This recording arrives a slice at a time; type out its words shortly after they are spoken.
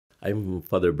I'm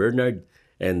Father Bernard,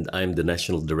 and I'm the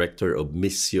National Director of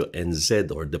Missio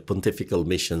NZ, or the Pontifical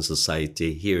Mission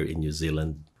Society here in New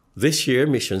Zealand. This year,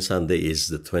 Mission Sunday is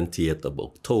the 20th of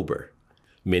October.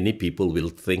 Many people will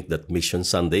think that Mission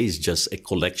Sunday is just a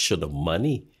collection of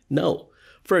money. No.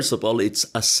 First of all, it's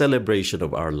a celebration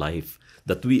of our life,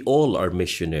 that we all are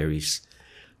missionaries.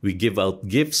 We give out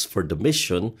gifts for the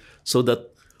mission so that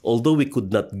although we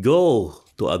could not go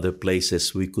to other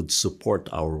places, we could support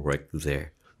our work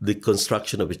there. The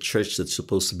construction of a church that's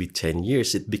supposed to be 10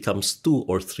 years, it becomes 2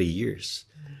 or 3 years.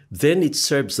 Then it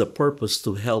serves the purpose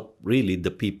to help really the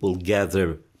people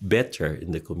gather better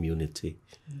in the community.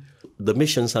 The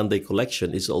Mission Sunday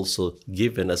collection is also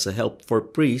given as a help for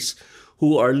priests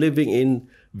who are living in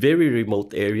very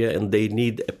remote area and they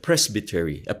need a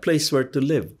presbytery, a place where to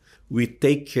live. We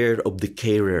take care of the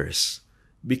carers,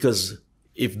 because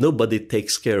if nobody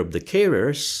takes care of the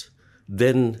carers,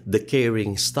 then the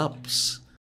caring stops.